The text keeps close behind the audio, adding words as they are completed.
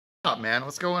up, man?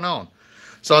 What's going on?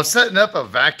 So I'm setting up a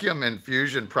vacuum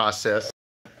infusion process.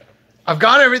 I've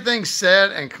got everything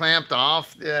set and clamped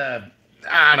off. Yeah,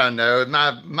 I don't know.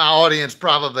 My audience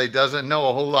probably doesn't know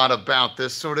a whole lot about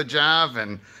this sort of jive,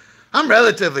 and I'm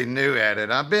relatively new at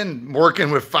it. I've been working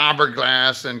with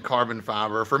fiberglass and carbon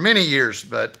fiber for many years,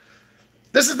 but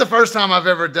this is the first time I've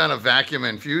ever done a vacuum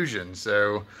infusion.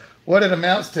 So what it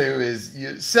amounts to is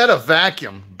you set a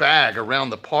vacuum bag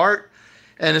around the part,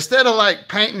 and instead of like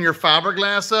painting your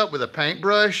fiberglass up with a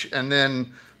paintbrush and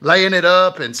then laying it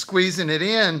up and squeezing it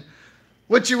in,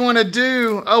 what you want to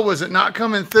do, oh, was it not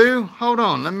coming through? Hold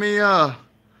on, let me,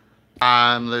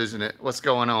 I'm losing it. What's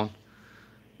going on?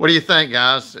 What do you think,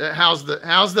 guys? How's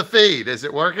the feed? Is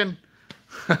it working?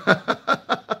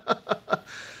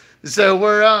 So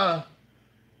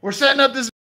we're setting up this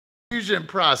fusion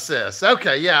process.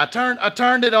 Okay, yeah, I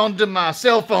turned it on to my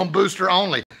cell phone booster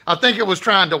only. I think it was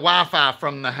trying to Wi-Fi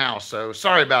from the house, so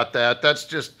sorry about that. That's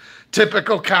just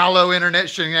typical Kylo internet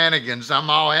shenanigans. I'm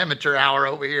all amateur hour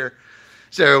over here.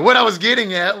 So what I was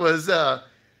getting at was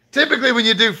typically when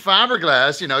you do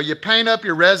fiberglass, you know, you paint up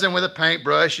your resin with a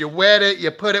paintbrush, you wet it, you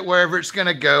put it wherever it's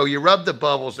gonna go, you rub the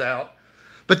bubbles out.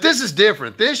 But this is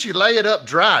different. This, you lay it up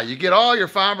dry. You get all your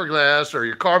fiberglass or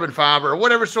your carbon fiber or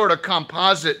whatever sort of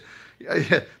composite,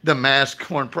 the mask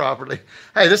worn properly.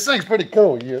 Hey, this thing's pretty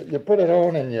cool. You put it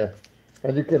on and you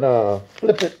can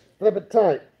flip it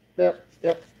tight. Yep.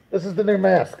 This is the new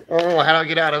mask. Oh, how do I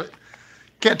get out of it?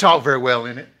 Can't talk very well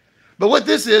in it. But what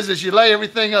this is you lay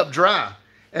everything up dry,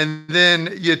 and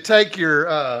then you take your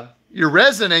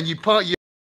resin and you pump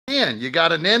in. You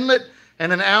got an inlet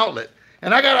and an outlet.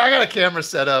 And I got a camera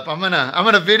set up. I'm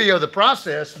gonna video the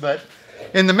process, but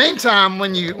in the meantime,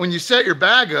 when you set your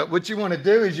bag up, what you want to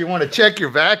do is you want to check your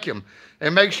vacuum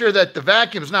and make sure that the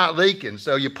vacuum's not leaking.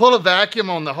 So you pull a vacuum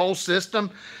on the whole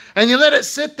system and you let it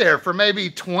sit there for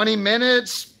maybe 20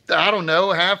 minutes, I don't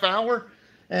know, half hour.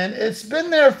 And it's been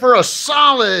there for a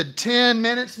solid 10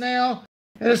 minutes now,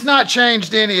 and it's not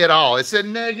changed any at all. It's at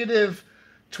negative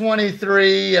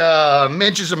 23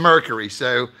 inches of mercury.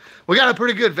 So we got a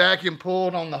pretty good vacuum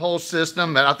pulled on the whole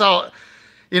system. And I thought,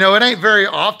 you know, it ain't very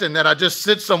often that I just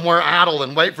sit somewhere idle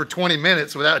and wait for 20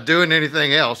 minutes without doing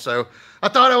anything else. So I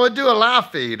thought I would do a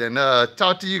live feed and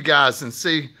talk to you guys and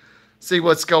see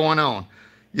what's going on.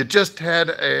 You just had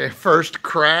a first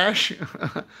crash?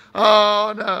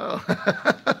 Oh, no.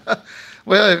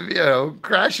 Well, you know,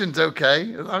 crashing's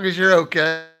okay, as long as you're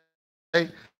okay.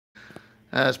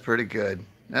 That's pretty good.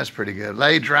 That's pretty good.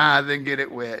 Lay dry, then get it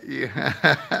wet. Yeah.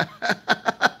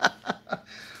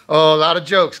 Oh, a lot of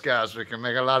jokes, guys. We can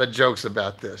make a lot of jokes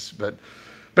about this, but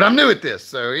I'm new at this,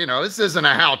 so, you know, this isn't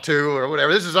a how-to or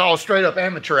whatever. This is all straight up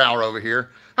amateur hour over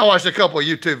here. I watched a couple of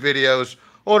YouTube videos,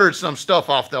 ordered some stuff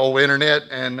off the old internet,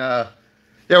 and yeah,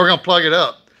 we're gonna plug it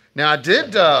up. Now I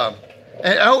did,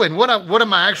 and what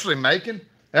am I actually making?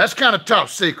 That's kind of top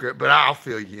secret, but I'll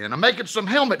fill you in. I'm making some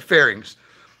helmet fairings.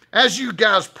 As you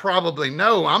guys probably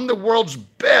know, I'm the world's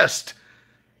best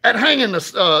at hanging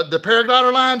the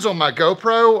paraglider lines on my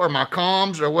GoPro or my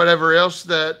comms or whatever else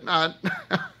that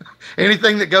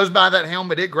anything that goes by that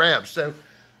helmet, it grabs. So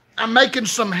I'm making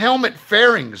some helmet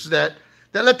fairings that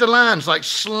let the lines like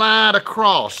slide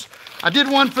across. I did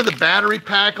one for the battery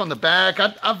pack on the back. I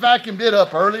vacuumed it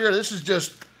up earlier. This is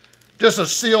just a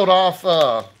sealed off,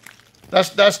 that's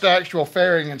the actual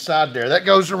fairing inside there. That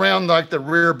goes around like the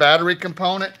rear battery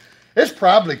component. It's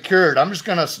probably cured. I'm just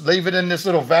gonna leave it in this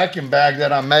little vacuum bag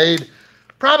that I made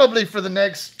probably for the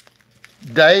next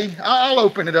day. I'll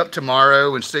open it up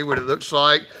tomorrow and see what it looks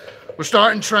like. We're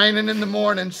starting training in the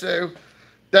morning, so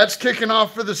that's kicking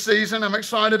off for the season. I'm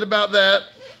excited about that.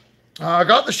 I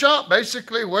got the shop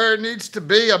basically where it needs to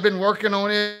be. I've been working on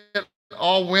it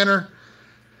all winter.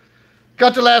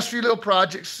 Got the last few little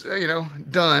projects, you know,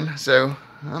 done. So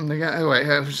I'm the guy. Wait,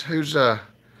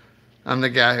 I'm the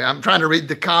guy. I'm trying to read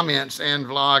the comments and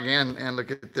vlog and look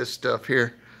at this stuff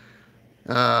here.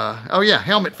 Oh yeah,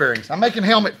 helmet fairings. I'm making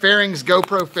helmet fairings,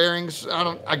 GoPro fairings.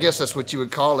 I guess that's what you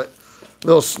would call it.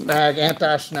 Little snag,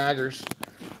 anti-snaggers.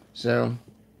 So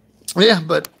yeah,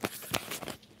 but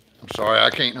I'm sorry I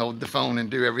can't hold the phone and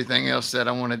do everything else that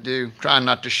I want to do. Trying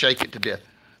not to shake it to death.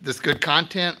 This good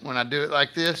content when I do it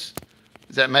like this.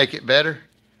 Does that make it better?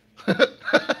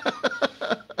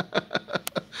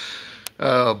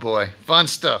 Oh boy, fun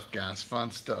stuff, guys, fun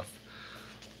stuff.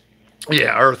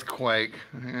 Yeah, earthquake.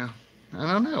 Yeah,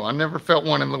 I don't know. I never felt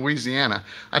one in Louisiana.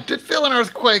 I did feel an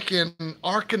earthquake in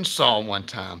Arkansas one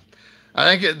time. I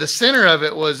think the center of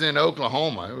it was in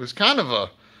Oklahoma. It was kind of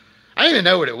I didn't even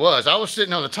know what it was. I was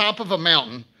sitting on the top of a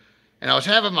mountain and I was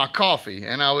having my coffee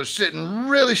and I was sitting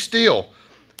really still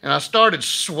and I started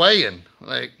swaying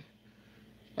like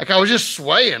Like I was just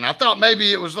swaying. I thought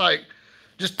maybe it was like,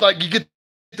 just like you get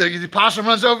the possum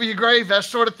runs over your grave, that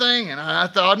sort of thing. And I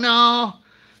thought, no,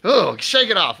 oh,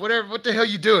 shake it off. Whatever, what the hell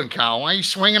you doing, Kyle? Why are you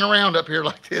swinging around up here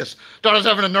like this? Thought I was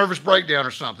having a nervous breakdown or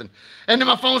something. And then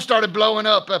my phone started blowing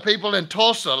up. People in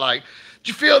Tulsa, like, did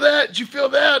you feel that? Did you feel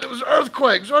that? It was an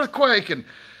earthquake. It was an earthquake. And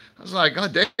I was like,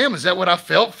 God damn, is that what I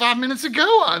felt 5 minutes ago?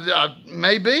 I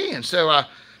maybe. And so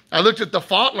I looked at the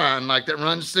fault line like that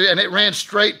runs through, and it ran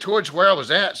straight towards where I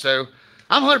was at. So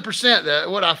I'm 100% that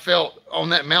what I felt on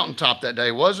that mountaintop that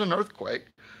day was an earthquake,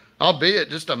 albeit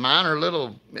just a minor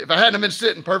little. If I hadn't been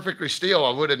sitting perfectly still,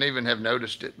 I wouldn't even have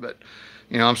noticed it. But,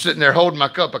 you know, I'm sitting there holding my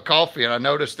cup of coffee, and I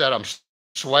noticed that I'm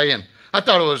swaying. I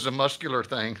thought it was a muscular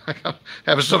thing, like I'm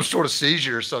having some sort of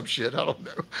seizure or some shit. I don't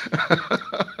know.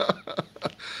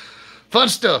 Fun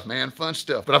stuff, man, fun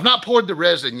stuff. But I've not poured the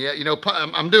resin yet. You know,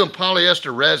 I'm doing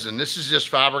polyester resin. This is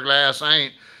just fiberglass. I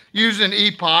ain't using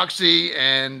epoxy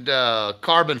and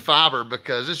carbon fiber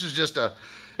because this is just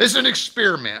it's an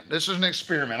experiment. This is an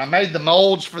experiment. I made the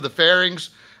molds for the fairings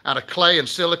out of clay and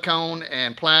silicone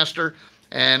and plaster.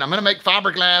 And I'm going to make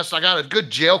fiberglass. I got a good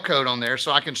gel coat on there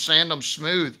so I can sand them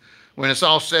smooth when it's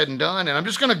all said and done. And I'm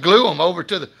just going to glue them over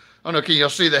to the, oh no, can you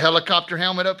see the helicopter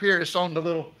helmet up here? It's on the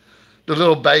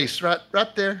little base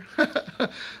right there.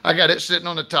 I got it sitting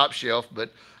on the top shelf,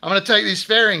 but I'm going to take these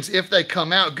fairings. If they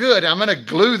come out good, I'm going to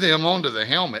glue them onto the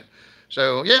helmet.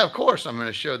 So yeah, of course, I'm going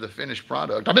to show the finished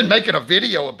product. I've been making a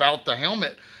video about the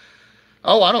helmet.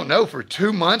 Oh, I don't know, for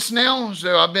 2 months now.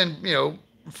 So I've been, you know,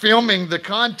 filming the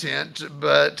content,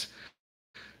 but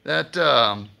that,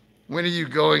 when are you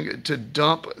going to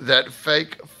dump that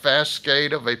fake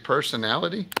cascade of a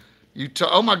personality?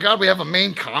 Oh my God, we have a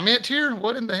main comment here?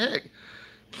 What in the heck?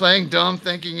 Playing dumb,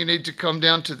 thinking you need to come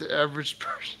down to the average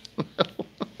person level.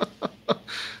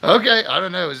 Okay, I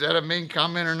don't know. Is that a mean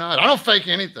comment or not? I don't fake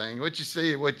anything. What you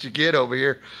see, what you get over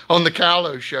here on the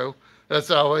Kylo show.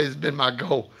 That's always been my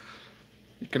goal.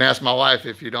 You can ask my wife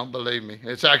if you don't believe me.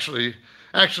 It's actually,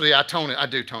 I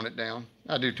do tone it down.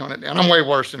 I do tone it down. I'm way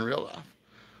worse in real life.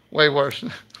 Way worse.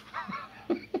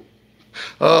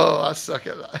 Oh, I suck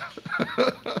at life.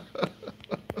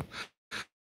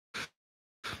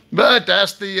 But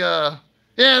that's the,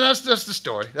 that's just the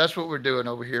story. That's what we're doing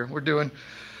over here. We're doing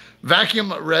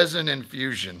vacuum resin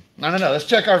infusion. I don't know. Let's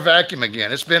check our vacuum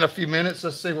again. It's been a few minutes.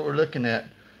 Let's see what we're looking at.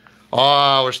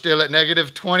 Oh, we're still at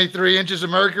negative 23 inches of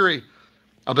mercury.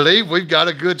 I believe we've got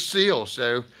a good seal.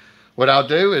 So what I'll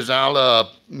do is I'll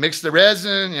mix the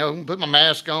resin, you know, put my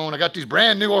mask on. I got these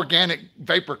brand new organic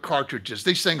vapor cartridges.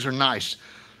 These things are nice.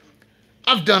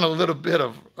 I've done a little bit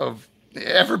of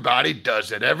everybody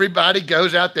does it. Everybody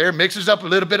goes out there, mixes up a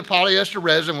little bit of polyester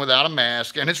resin without a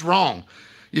mask, and it's wrong.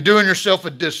 You're doing yourself a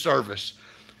disservice.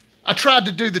 I tried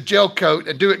to do the gel coat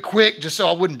and do it quick just so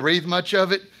I wouldn't breathe much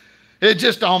of it. It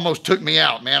just almost took me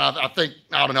out, man. I think,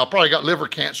 I don't know, I probably got liver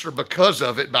cancer because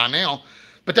of it by now.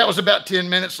 But that was about 10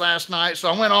 minutes last night. So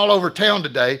I went all over town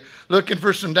today looking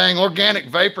for some dang organic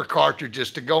vapor cartridges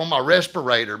to go on my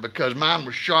respirator because mine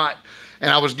was shot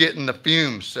and I was getting the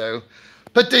fumes. So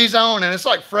put these on and it's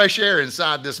like fresh air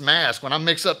inside this mask. When I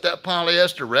mix up that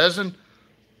polyester resin,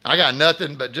 I got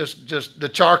nothing but just the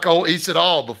charcoal eats it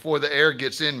all before the air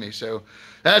gets in me. So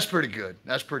that's pretty good.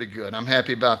 That's pretty good. I'm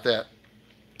happy about that.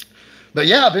 But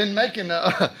yeah, I've been making,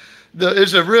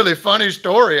 it's a really funny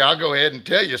story. I'll go ahead and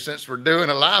tell you since we're doing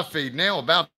a live feed now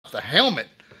about the helmet.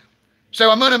 So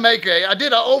I'm going to I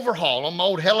did an overhaul on my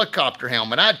old helicopter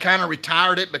helmet. I'd kind of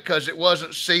retired it because it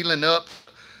wasn't sealing up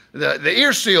the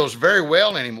ear seals very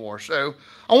well anymore. So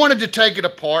I wanted to take it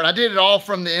apart. I did it all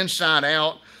from the inside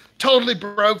out, totally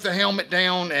broke the helmet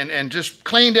down and just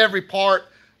cleaned every part,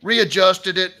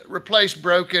 readjusted it, replaced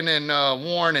broken and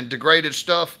worn and degraded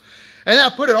stuff. And then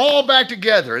I put it all back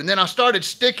together. And then I started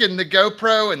sticking the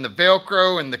GoPro and the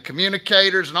Velcro and the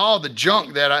communicators and all the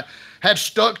junk that I had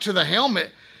stuck to the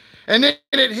helmet. And then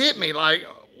it hit me like,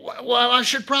 well, I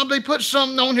should probably put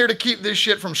something on here to keep this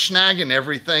shit from snagging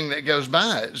everything that goes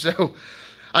by it. So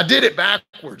I did it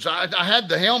backwards. I had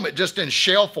the helmet just in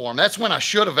shell form. That's when I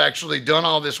should have actually done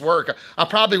all this work. I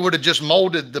probably would have just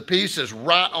molded the pieces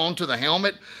right onto the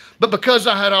helmet. But because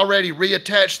I had already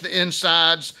reattached the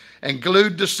insides and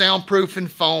glued the soundproofing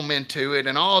foam into it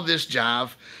and all this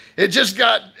jive, it just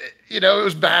got, it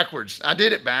was backwards. I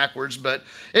did it backwards, but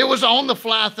it was on the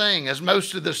fly thing, as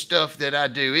most of the stuff that I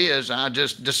do is. I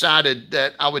just decided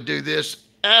that I would do this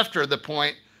after the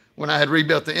point when I had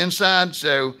rebuilt the inside.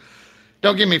 So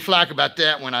don't give me flack about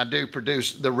that when I do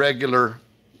produce the regular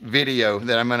video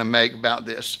that I'm going to make about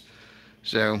this.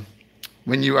 So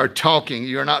When you are talking,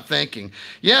 you're not thinking.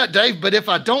 Yeah, Dave, but if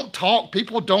I don't talk,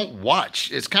 people don't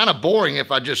watch. It's kind of boring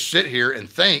if I just sit here and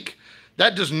think.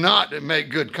 That does not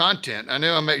make good content. I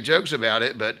know I make jokes about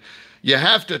it, but you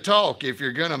have to talk if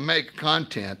you're going to make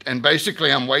content. And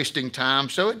basically, I'm wasting time,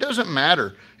 so it doesn't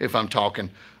matter if I'm talking.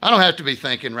 I don't have to be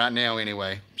thinking right now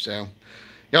anyway. So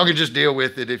y'all can just deal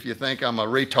with it if you think I'm a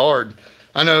retard.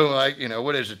 I know, like, you know,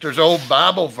 what is it? There's an old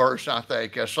Bible verse, I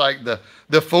think. It's like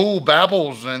the fool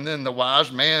babbles and then the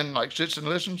wise man, like, sits and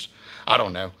listens. I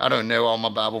don't know. I don't know all my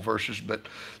Bible verses, but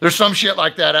there's some shit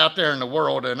like that out there in the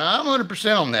world, and I'm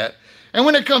 100% on that. And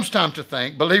when it comes time to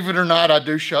think, believe it or not, I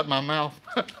do shut my mouth.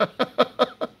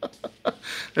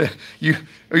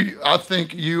 I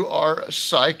think you are a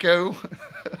psycho.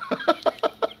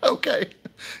 Okay.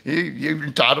 You're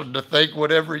entitled to think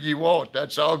whatever you want.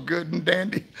 That's all good and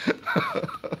dandy.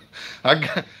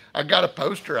 I got a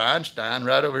poster of Einstein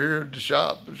right over here at the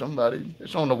shop. Somebody,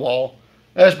 it's on the wall.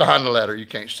 That's behind the letter. You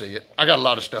can't see it. I got a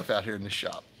lot of stuff out here in the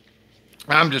shop.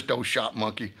 I'm just old shop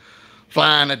monkey,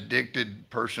 flying addicted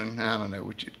person. I don't know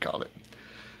what you'd call it.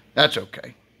 That's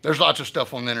okay. There's lots of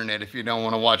stuff on the internet if you don't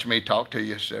want to watch me talk to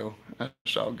you, so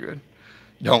that's all good.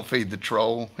 Don't feed the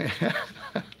troll.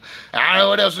 I don't know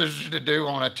what else is to do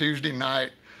on a Tuesday night.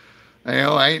 You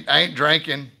know, I ain't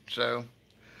drinking, so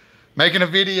making a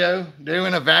video,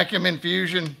 doing a vacuum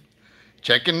infusion,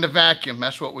 checking the vacuum.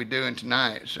 That's what we're doing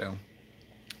tonight. So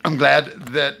I'm glad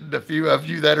that the few of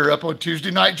you that are up on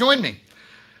Tuesday night joined me.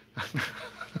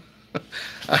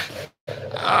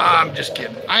 I'm just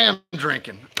kidding. I am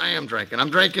drinking. I'm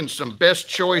drinking some Best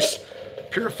Choice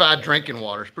purified drinking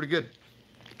water. It's pretty good.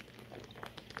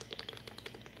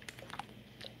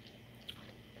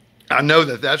 I know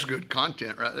that that's good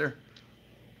content right there.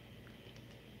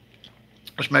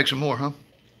 Let's make some more, huh?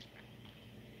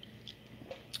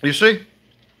 You see?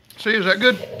 See, is that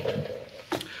good?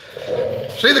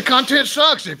 See, the content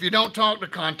sucks. If you don't talk, the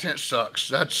content sucks.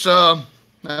 That's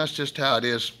just how it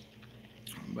is.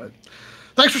 But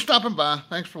thanks for stopping by.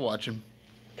 Thanks for watching.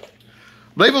 I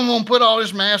believe I'm gonna put all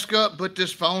this mask up, put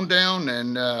this phone down,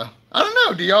 and I don't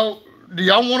know. Do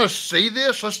y'all want to see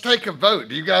this? Let's take a vote.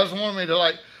 Do you guys want me to,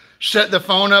 like, set the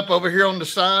phone up over here on the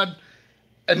side,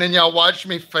 and then y'all watch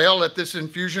me fail at this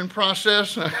infusion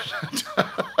process?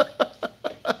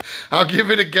 I'll give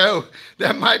it a go.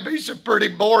 That might be some pretty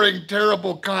boring,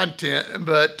 terrible content,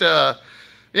 but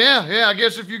yeah, I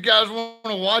guess if you guys want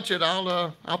to watch it,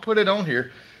 I'll put it on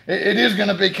here. It is going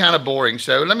to be kind of boring,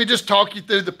 so let me just talk you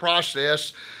through the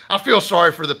process. I feel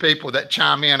sorry for the people that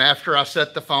chime in after I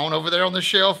set the phone over there on the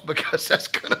shelf, because that's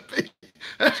going to be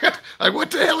like, what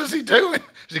the hell is he doing?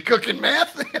 Is he cooking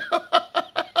meth?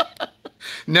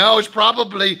 No, it's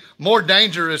probably more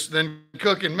dangerous than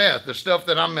cooking meth, the stuff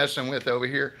that I'm messing with over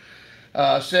here.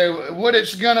 So what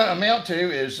it's going to amount to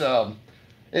is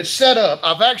it's set up.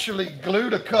 I've actually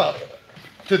glued a cup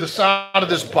to the side of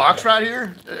this box right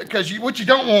here, because what you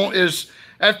don't want is,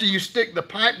 after you stick the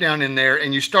pipe down in there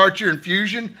and you start your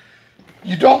infusion,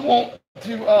 you don't want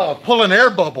to pull an air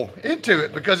bubble into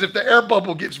it, because if the air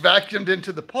bubble gets vacuumed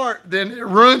into the part, then it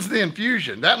ruins the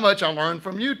infusion. That much I learned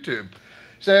from YouTube.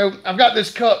 So I've got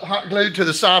this cup hot glued to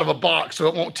the side of a box so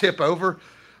it won't tip over.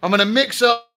 I'm going to mix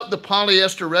up the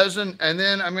polyester resin, and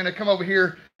then I'm going to come over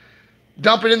here,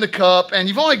 dump it in the cup, and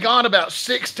you've only got about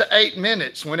 6 to 8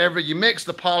 minutes whenever you mix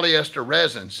the polyester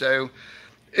resin. So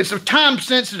it's a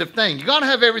time-sensitive thing. You got to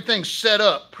have everything set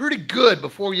up pretty good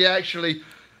before you actually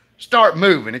start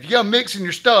moving. If you go mixing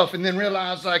your stuff and then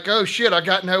realize, like, oh shit, I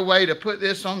got no way to put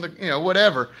this on the,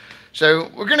 whatever. So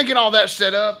we're going to get all that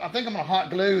set up. I think I'm going to hot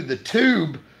glue the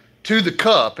tube to the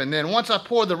cup, and then once I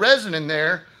pour the resin in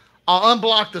there, I'll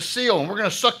unblock the seal, and we're going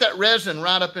to suck that resin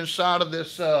right up inside of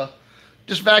this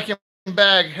vacuum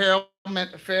bag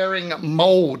helmet fairing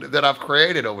mold that I've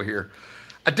created over here.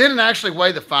 I didn't actually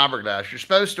weigh the fiberglass. You're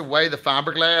supposed to weigh the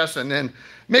fiberglass and then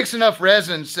mix enough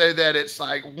resin so that it's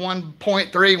like 1.3,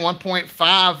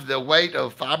 1.5 the weight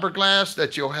of fiberglass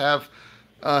that you'll have.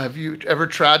 Have you ever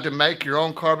tried to make your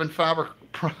own carbon fiber?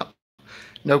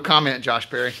 No comment, Josh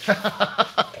Perry.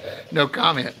 No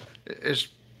comment.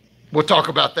 We'll talk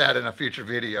about that in a future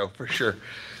video for sure.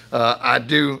 I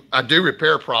do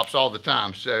repair props all the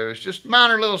time, so it's just a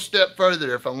minor little step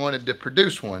further if I wanted to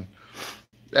produce one.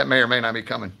 That may or may not be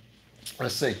coming.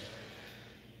 Let's see.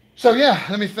 So yeah,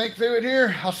 let me think through it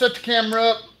here. I'll set the camera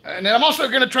up, and then I'm also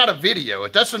going to try to video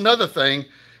it. That's another thing.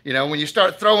 When you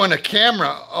start throwing a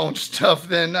camera on stuff,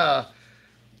 then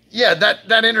yeah,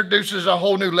 that introduces a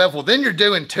whole new level. Then you're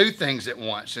doing two things at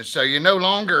once, and so you're no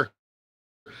longer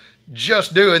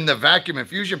just doing the vacuum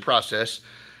infusion process.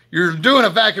 you're doing a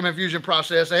vacuum infusion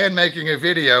process and making a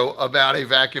video about a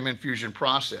vacuum infusion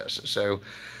process. So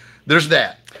there's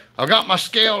that. I've got my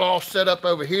scale all set up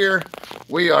over here.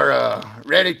 We are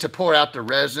ready to pour out the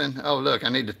resin. Oh, look, I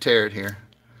need to tear it here.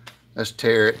 Let's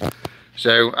tear it.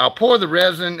 So I'll pour the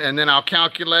resin and then I'll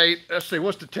calculate. Let's see,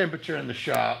 what's the temperature in the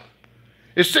shop?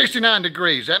 It's 69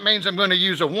 degrees. That means I'm going to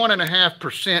use a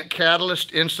 1.5%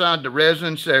 catalyst inside the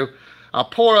resin. So I'll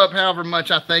pour up however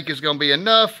much I think is going to be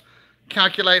enough,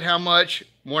 calculate how much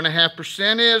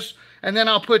 1.5% is, and then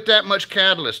I'll put that much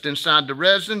catalyst inside the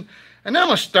resin. And then I'm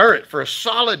going to stir it for a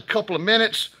solid couple of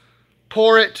minutes,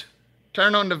 pour it,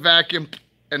 turn on the vacuum,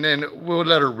 and then we'll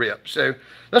let her rip. So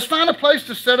let's find a place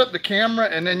to set up the camera,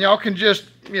 and then y'all can just,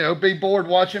 you know, be bored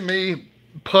watching me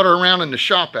putter around in the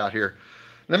shop out here.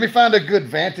 Let me find a good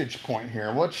vantage point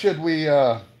here. What should we,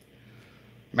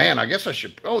 man, I guess I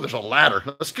should, oh, there's a ladder.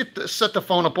 Let's set the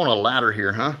phone up on a ladder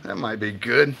here, huh? That might be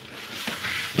good.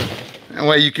 That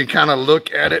way you can kind of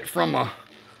look at it from a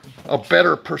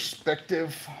better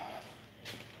perspective.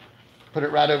 Put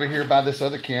it right over here by this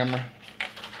other camera.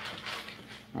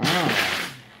 Oh.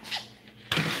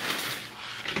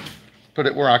 Put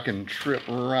it where I can trip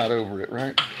right over it,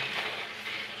 right?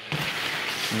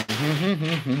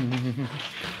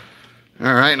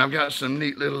 All right, and I've got some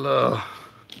neat little, I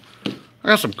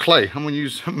got some clay. I'm gonna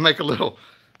make a little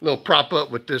prop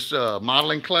up with this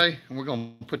modeling clay, and we're gonna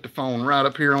put the phone right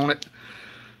up here on it.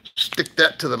 Stick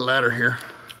that to the ladder here.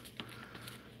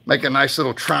 Make a nice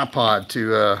little tripod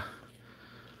to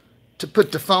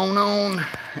put the phone on,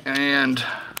 and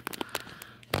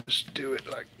just do it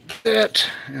like that,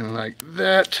 and like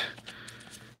that,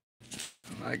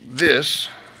 like this.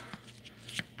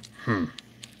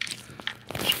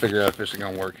 Let's figure out if this is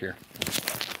gonna work here.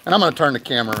 And I'm gonna turn the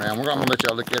camera around. I'm gonna let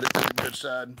y'all look at it from the good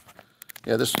side.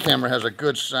 Yeah, this camera has a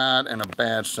good side and a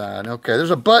bad side. Okay, there's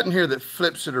a button here that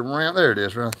flips it around. There it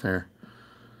is, right there.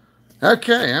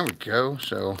 Okay, there we go.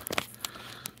 So,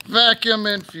 vacuum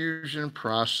infusion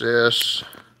process.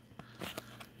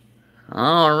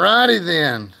 Alrighty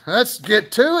then, let's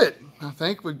get to it. I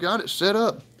think we've got it set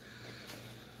up.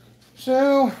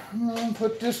 So, I'm gonna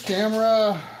put this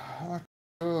camera,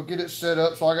 we'll get it set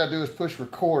up. So all I gotta do is push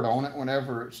record on it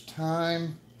whenever it's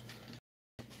time.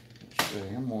 Let's see,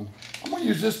 I'm gonna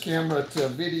use this camera to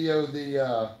video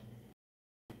the,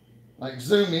 like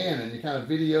zoom in and you kind of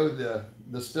video the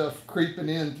stuff creeping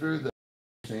in through the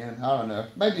sand. I don't know,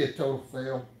 maybe a total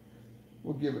fail.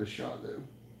 We'll give it a shot though.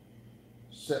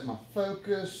 Set my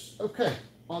focus. Okay,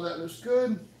 all that looks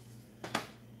good.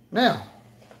 Now,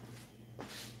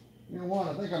 you know what?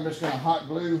 I think I'm just going to hot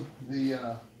glue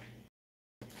the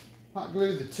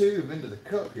tube into the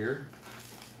cup here.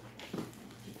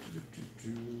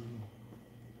 Do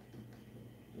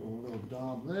a little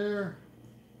daub there.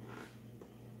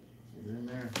 Get in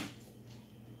there.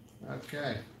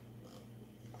 Okay.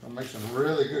 I'll make some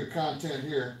really good content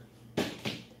here.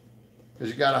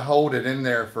 Because you got to hold it in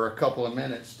there for a couple of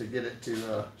minutes to get it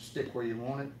to stick where you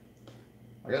want it.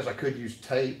 I guess I could use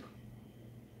tape.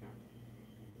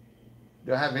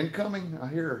 Do I have incoming? I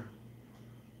hear.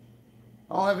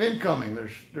 Oh, I have incoming.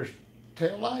 There's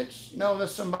tail lights. No,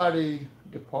 that's somebody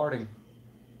departing.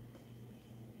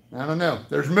 I don't know.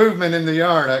 There's movement in the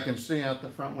yard. I can see out the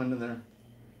front window there.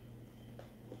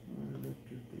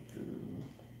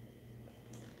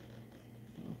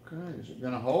 Okay, is it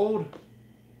gonna hold?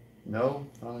 No,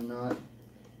 probably not.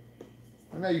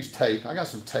 I'm gonna use tape. I got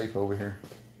some tape over here.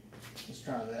 Let's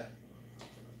try that.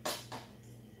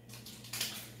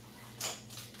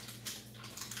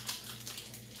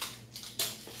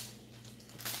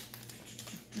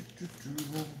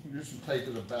 Do some tape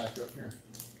to the back up here.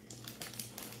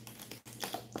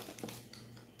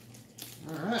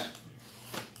 All right.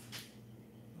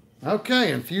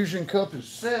 Okay, infusion cup is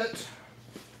set.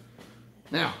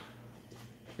 Now,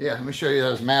 yeah, let me show you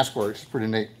how this mask works. It's pretty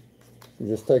neat. You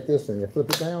just take this and you flip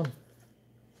it down.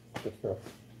 Good stuff.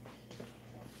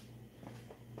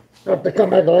 I'll have to come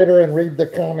back later and read the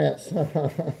comments.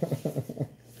 All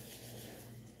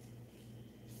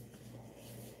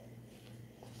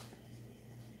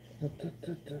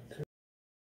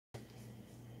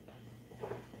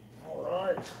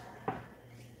right.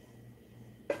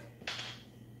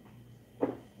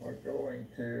 We're going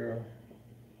to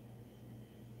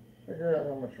figure out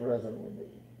how much resin we need.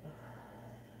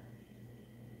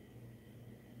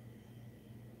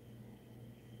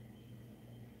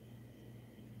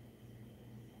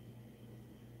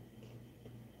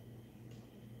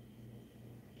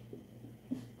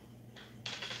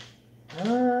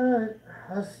 Alright,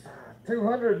 that's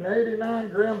 289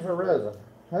 grams of resin.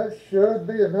 That should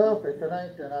be enough. If it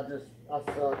ain't, then I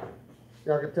suck.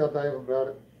 Y'all can tell Dave about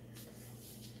it.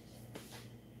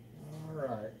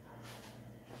 Alright.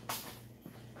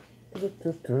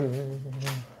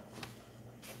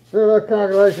 Do a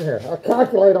calculation here. I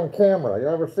calculate on camera. You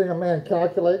ever seen a man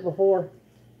calculate before?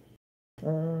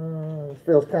 This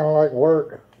feels kind of like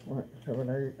work.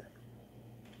 0.78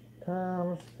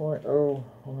 times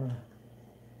 0.015.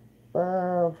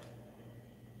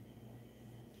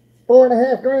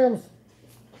 4.5 grams.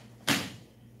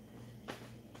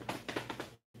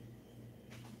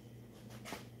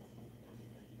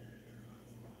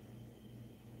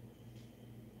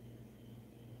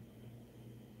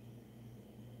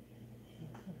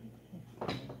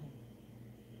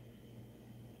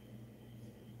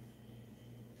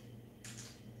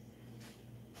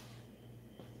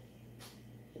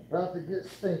 About to get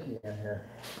stinky in here.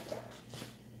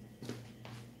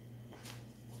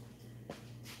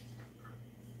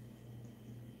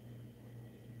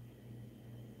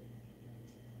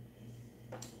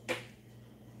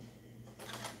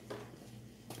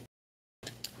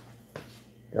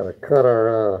 Got to cut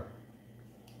our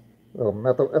little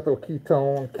methyl ethyl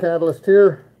ketone catalyst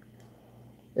here.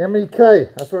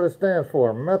 MEK, that's what it stands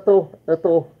for. Methyl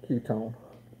ethyl ketone.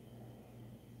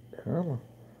 Come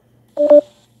on.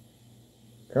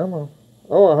 Come on.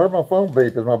 Oh, I heard my phone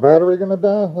beep. Is my battery gonna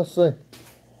die? Let's see.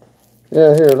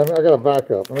 Yeah, here, I got a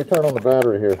backup. Let me turn on the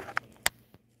battery here.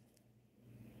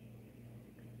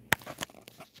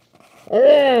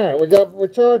 Alright, we're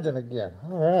charging again.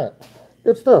 Alright.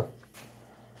 Good stuff.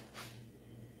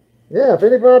 Yeah, if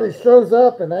anybody shows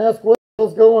up and asks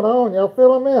what's going on, y'all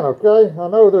fill them in, okay? I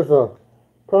know there's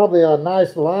probably a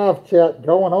nice live chat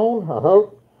going on, I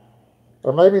hope.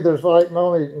 Or maybe there's like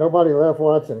nobody left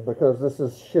watching because this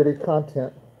is shitty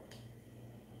content.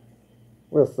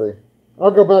 We'll see.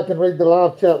 I'll go back and read the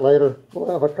live chat later.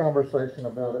 We'll have a conversation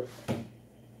about it.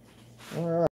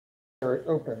 All right,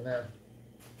 open there.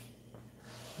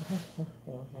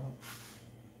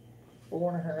 4.5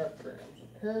 grams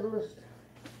of catalyst.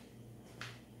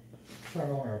 Turn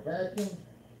on our vacuum.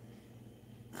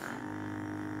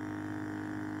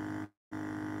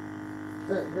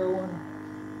 Set going.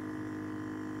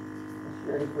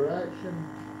 Ready for action.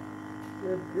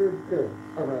 Good, good, good.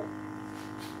 All right.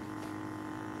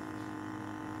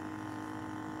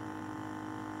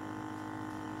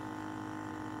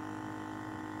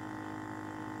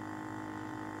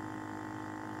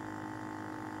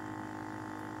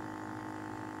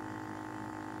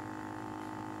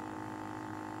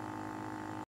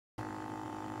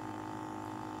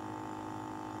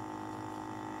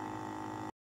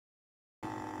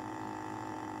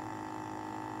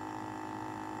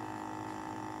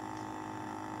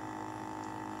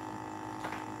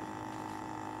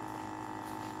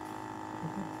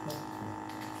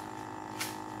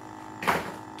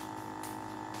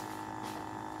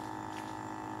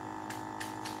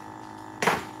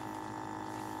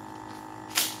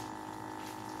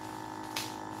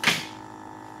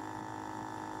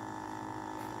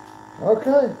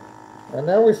 Okay, and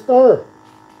now we stir.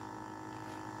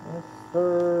 Let's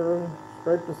stir,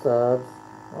 scrape the sides,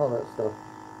 all that stuff.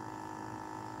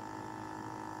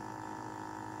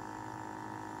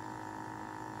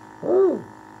 Ooh,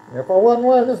 if I wasn't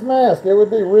wearing this mask, it would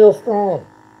be real strong.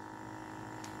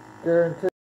 Guaranteed.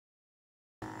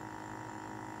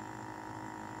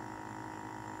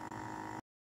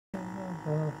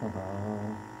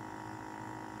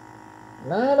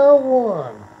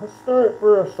 $9:01. Let's stir it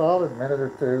for a solid minute or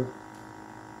two.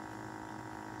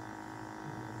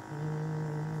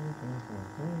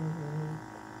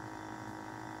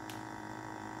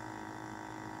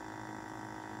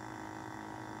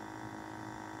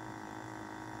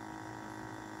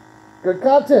 Good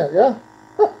content, yeah?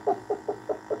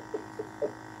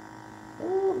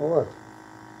 Oh boy.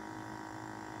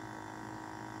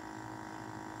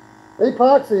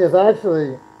 Epoxy is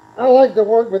actually, I like to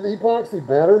work with epoxy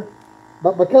better,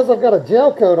 but because I've got a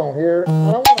gel coat on here, I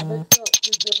don't want to mix up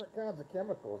two different kinds of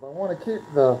chemicals. I want to keep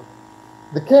the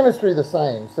chemistry the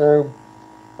same. So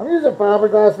I'm using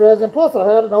fiberglass resin, plus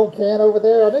I had an old can over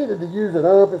there. I needed to use it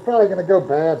up. It's probably going to go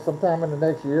bad sometime in the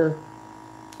next year.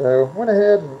 So went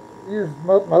ahead and used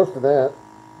most of that.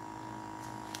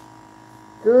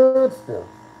 Good stuff.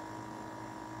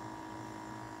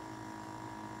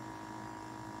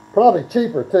 Probably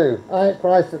cheaper too. I ain't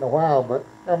priced it in a while, but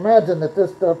I imagine that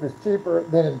this stuff is cheaper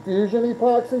than Infusion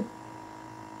epoxy.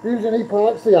 Infusion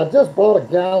epoxy, I just bought a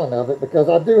gallon of it because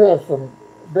I do have some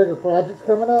bigger projects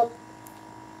coming up.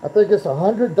 I think it's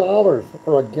 $100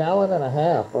 for a gallon and a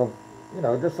half of, you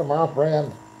know, just some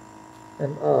off-brand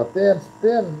and thin.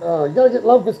 You gotta get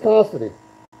low viscosity.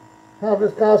 High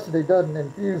viscosity doesn't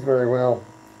infuse very well.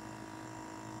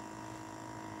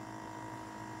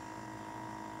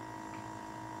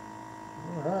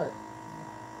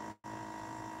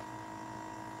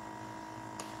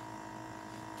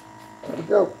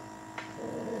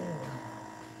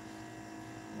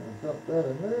 Dump that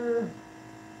in there.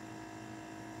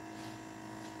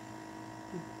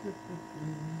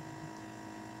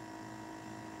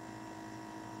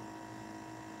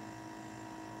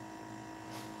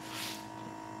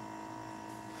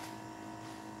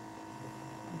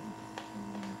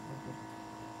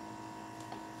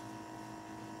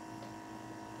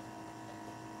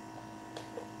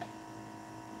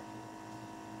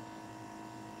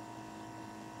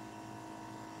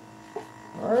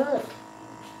 Alright.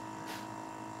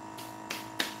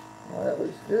 Well, that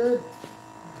looks good.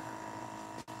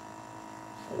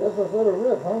 I guess I've let it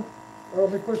rip, huh? Oh,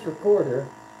 let me push record here.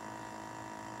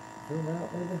 Zoom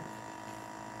out maybe.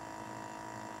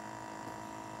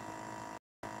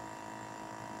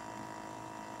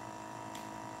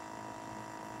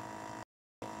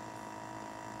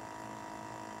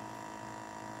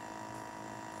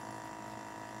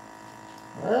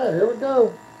 Alright, here we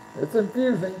go. It's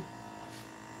infusing.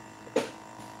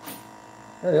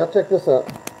 Hey, I'll check this out.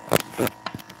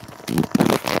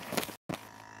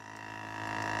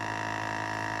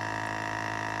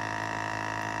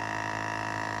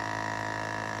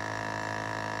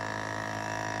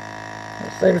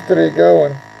 It seems to be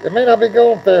going. It may not be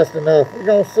going fast enough. We're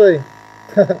going to see.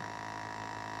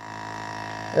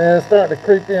 Yeah, it's starting to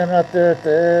creep in right there at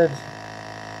the edge.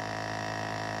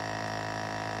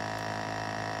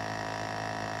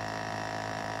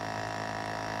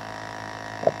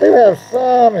 I do have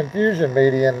some infusion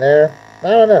media in there. I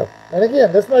don't know. And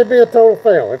again, this may be a total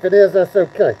fail. If it is, that's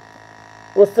okay.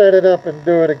 We'll set it up and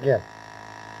do it again.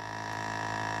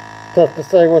 Tough to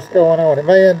say what's going on. It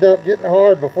may end up getting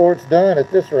hard before it's done at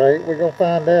this rate. We're going to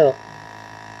find out.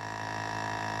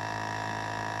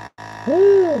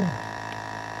 Whew.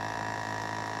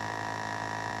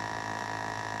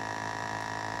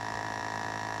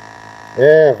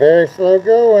 Yeah, very slow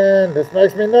going. This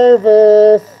makes me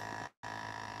nervous.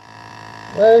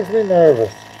 Makes me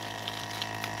nervous.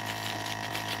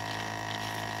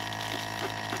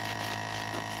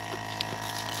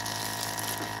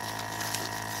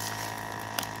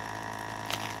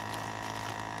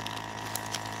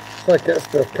 Looks like that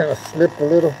stuff kind of slipped a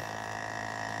little.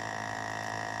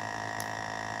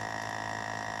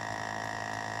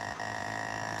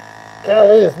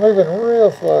 Golly, it's moving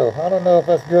real slow. I don't know if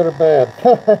that's good or bad.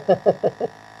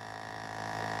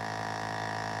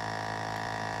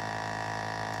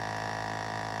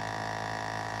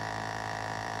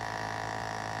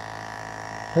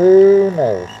 Who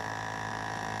knows?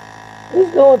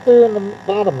 He's going through in the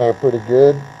bottom there pretty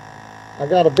good. I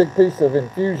got a big piece of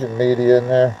infusion media in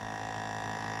there.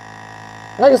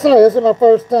 Like I say, this is my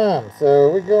first time, so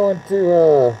we're going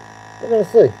to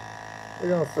see. We're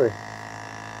going to see.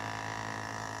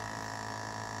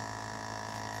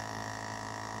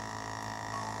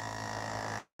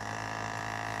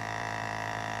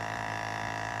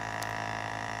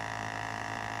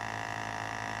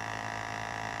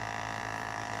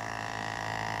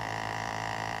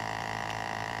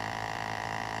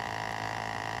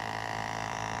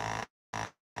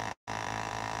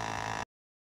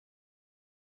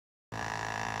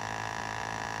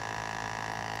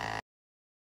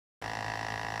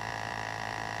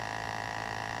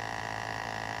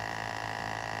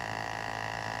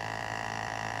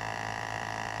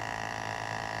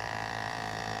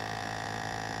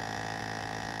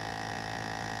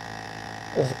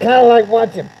 It's kind of like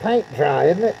watching paint dry,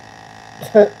 isn't it?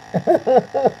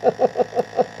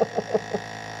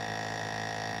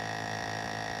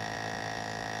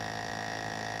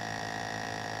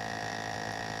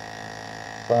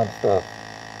 Fun stuff.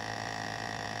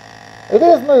 It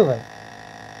is moving.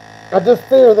 I just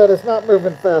fear that it's not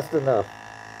moving fast enough.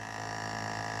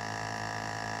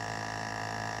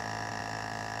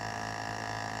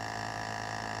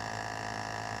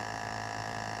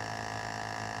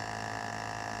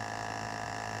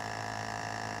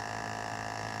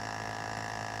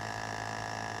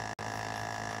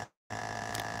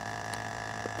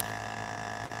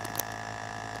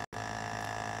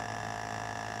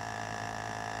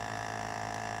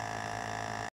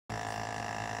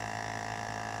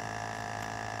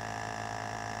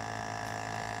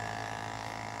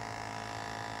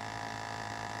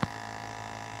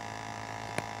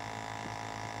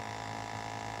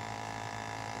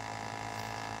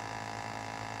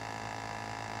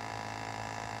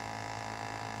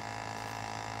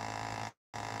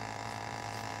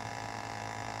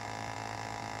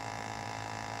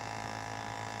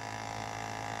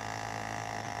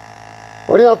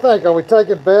 What do y'all think? Are we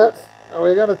taking bets? Are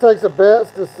we going to take some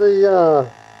bets to see?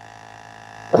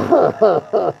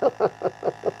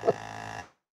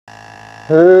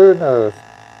 Who knows?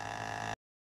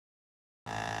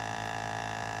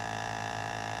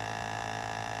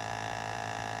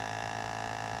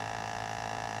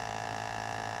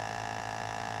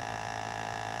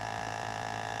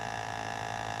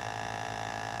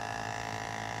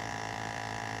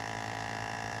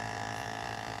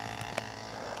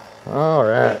 All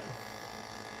right.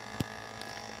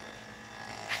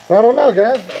 So I don't know,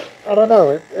 guys. I don't know.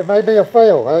 It may be a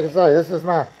fail. Like I say, this is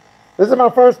my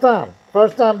first time.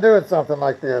 First time doing something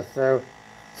like this. So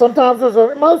sometimes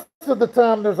most of the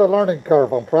time there's a learning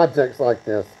curve on projects like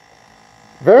this.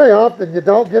 Very often you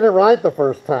don't get it right the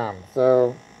first time.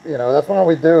 So, you know, that's why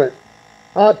we do it.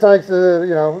 All it takes is,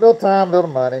 you know, a little time, little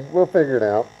money. We'll figure it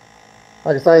out.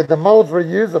 Like I say, the mold's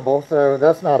reusable, so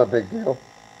that's not a big deal.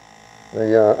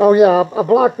 Oh yeah, I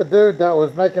blocked the dude that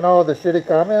was making all the shitty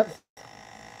comments.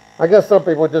 I guess some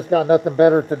people just got nothing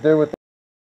better to do with it.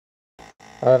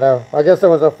 I don't know. I guess there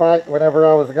was a fight whenever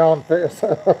I was gone. Yeah,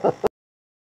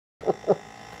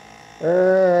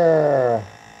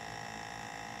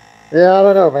 I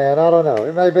don't know, man. I don't know.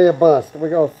 It may be a bust. We're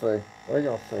going to see. We're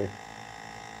going to see.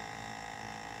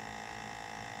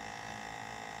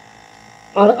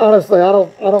 Honestly, I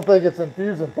don't think it's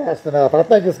infusing fast enough. I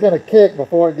think it's going to kick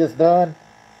before it gets done.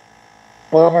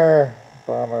 Bummer.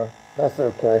 Bummer. That's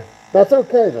okay. That's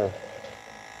okay, though.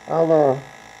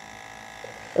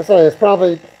 Let's say it's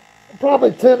probably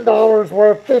 $10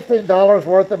 worth, $15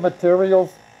 worth of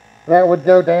materials that would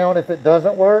go down if it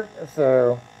doesn't work.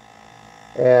 So,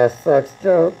 yeah, sucks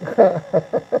joke.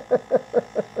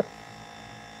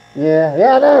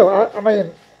 Yeah, I know. I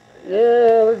mean,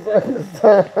 yeah.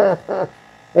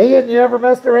 Ian, you ever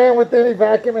messed around with any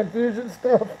vacuum infusion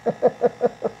stuff?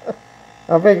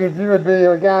 I figured you would be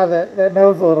a guy that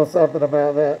knows a little something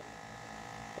about that.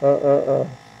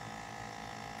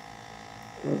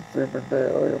 Super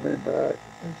Dale, he'll be back.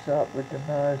 His shop looking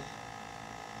nice.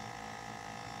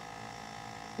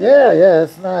 Yeah,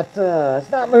 it's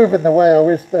not moving the way I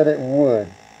wish that it would.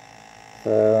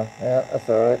 So yeah, that's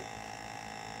all right.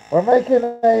 We're making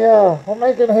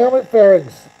helmet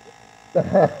fairings.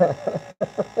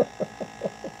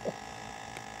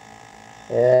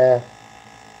 Yeah.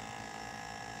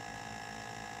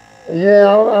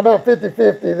 Yeah, I'm about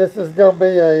 50-50. This is gonna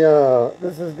be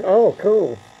oh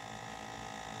cool.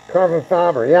 Carbon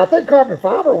fiber. Yeah, I think carbon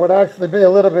fiber would actually be a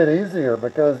little bit easier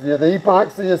because yeah, the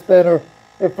epoxy is thinner,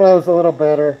 it flows a little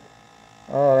better,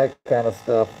 all that kind of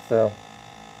stuff. So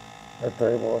that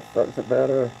table starts it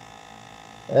better.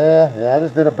 Yeah, I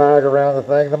just did a bag around the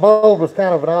thing. The mold was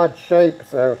kind of an odd shape,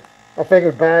 so I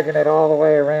figured bagging it all the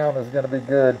way around is going to be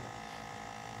good.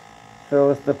 Show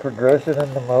us the progression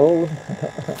in the mold.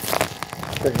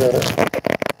 What do you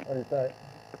think?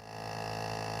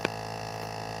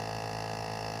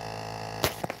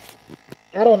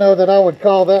 I don't know that I would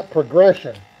call that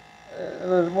progression. It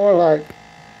was more like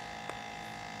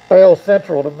fail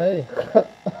central to me.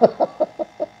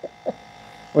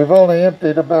 We've only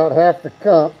emptied about half the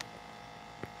cup.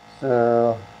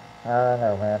 So, I don't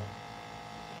know, man.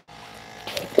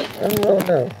 I don't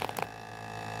know.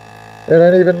 It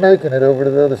ain't even making it over to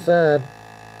the other side.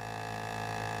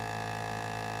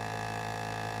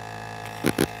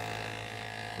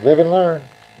 Live and learn.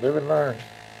 Live and learn.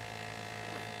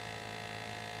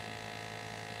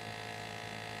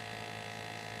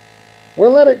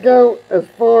 We'll let it go as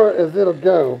far as it'll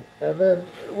go, and then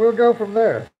we'll go from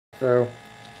there. So,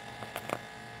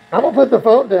 I'm going to put the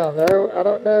phone down, though. I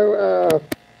don't know.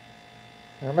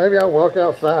 Maybe I'll walk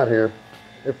outside here.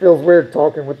 It feels weird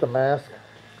talking with the mask.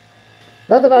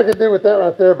 Nothing I can do with that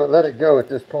right there but let it go at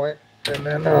this point. And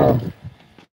then,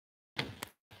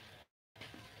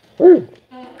 whew.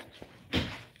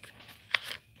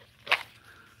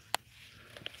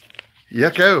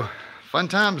 Yucko. Fun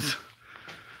times.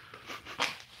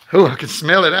 Oh, I can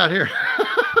smell it out here.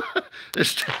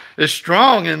 It's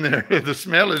strong in there. The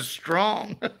smell is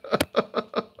strong.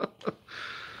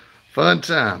 Fun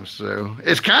times. So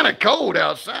it's kind of cold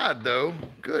outside, though.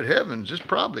 Good heavens, it's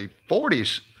probably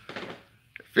 40s.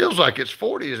 It feels like it's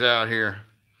 40s out here.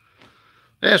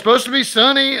 Yeah, it's supposed to be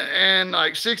sunny and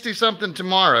like 60 something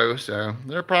tomorrow. So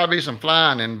there'll probably be some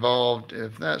flying involved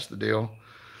if that's the deal.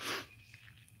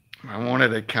 I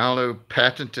wanted a Kylo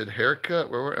patented haircut.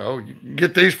 Oh, you can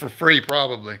get these for free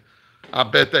probably. I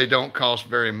bet they don't cost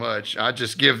very much. I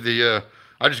just give the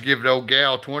old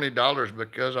gal $20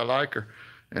 because I like her,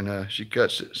 and she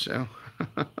cuts it. So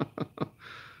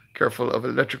careful of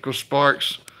electrical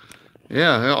sparks.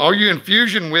 Yeah, all you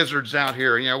infusion wizards out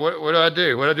here, you know, what do I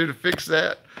do? What do I do to fix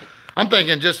that? I'm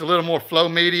thinking just a little more flow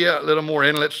media, a little more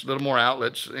inlets, a little more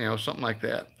outlets, you know, something like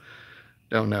that.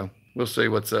 Don't know. We'll see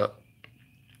what's up.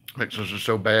 Mixers are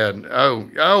so bad.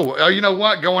 Oh, you know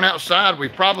what? Going outside, we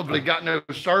probably got no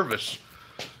service.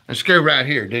 Let's go right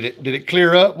here. Did it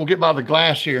clear up? We'll get by the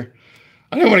glass here.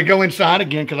 I don't want to go inside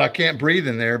again because I can't breathe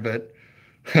in there, but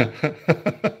I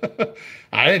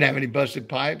didn't have any busted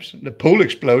pipes. The pool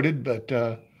exploded, but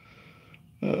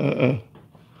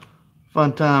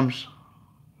Fun times.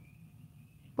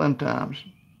 Fun times.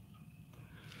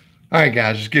 All right,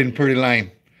 guys, it's getting pretty lame.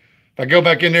 If I go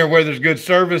back in there where there's good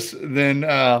service, then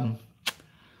I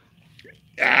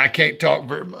can't talk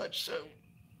very much. So,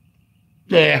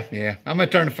 yeah, I'm gonna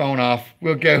turn the phone off.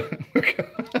 We'll go.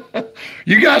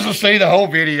 You guys will see the whole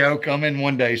video coming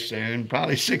one day soon,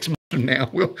 probably 6 months from now.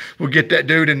 We'll get that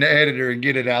dude in the editor and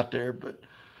get it out there. But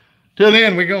till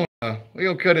then, we're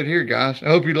gonna cut it here, guys. I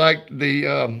hope you liked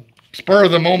the spur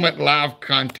of the moment live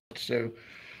content. So,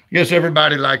 I guess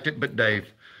everybody liked it, but Dave.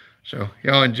 So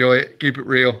y'all enjoy it. Keep it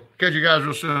real. Catch you guys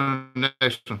real soon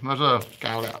next one. What's up?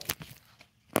 Kyle out.